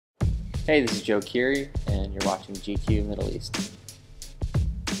Hey, this is Joe Keery, and you're watching GQ Middle East.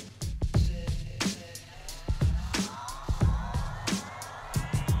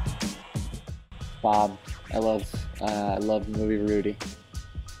 Bob, I love the movie Rudy.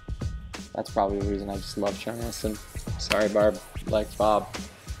 That's probably the reason I just love Sean Astin. Sorry, Barb, likes Bob.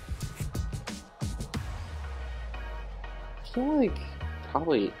 I feel like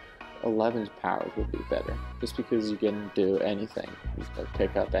probably 11's powers would be better, just because you can do anything. You can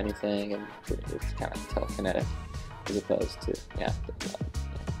pick up anything, and it's kind of telekinetic, as opposed to, yeah.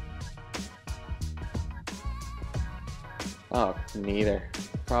 Oh, neither.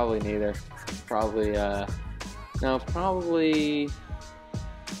 Probably neither. Probably, no, probably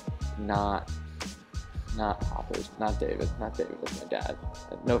not, not Hopper's, not David. Not David was my dad.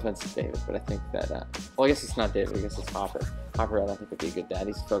 No offense to David, but I think that, well, I guess it's not David, I guess it's Hopper. Hopper, I don't think would be a good dad.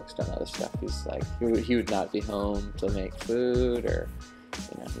 He's focused on other stuff. He's like, he would not be home to make food, or,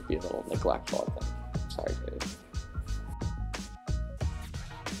 he'd be a little neglectful of them. Sorry, David.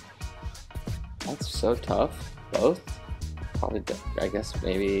 That's so tough. Both? Probably, I guess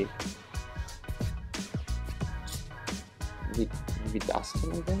maybe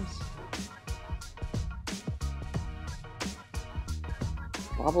Dustin, I guess?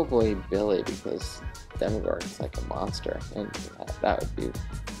 Probably Billy, because Demogorgon's like a monster, and that would be,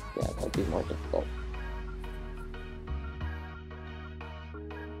 yeah, that would be more difficult.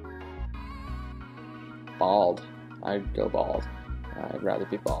 Bald. I'd go bald. I'd rather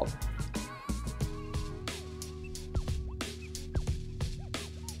be bald.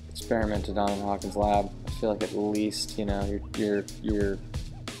 Experimented on in Hawkins' lab. I feel like at least, you're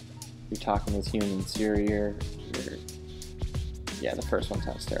talking with humans. You're yeah, the first one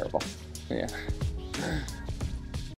sounds terrible. Yeah.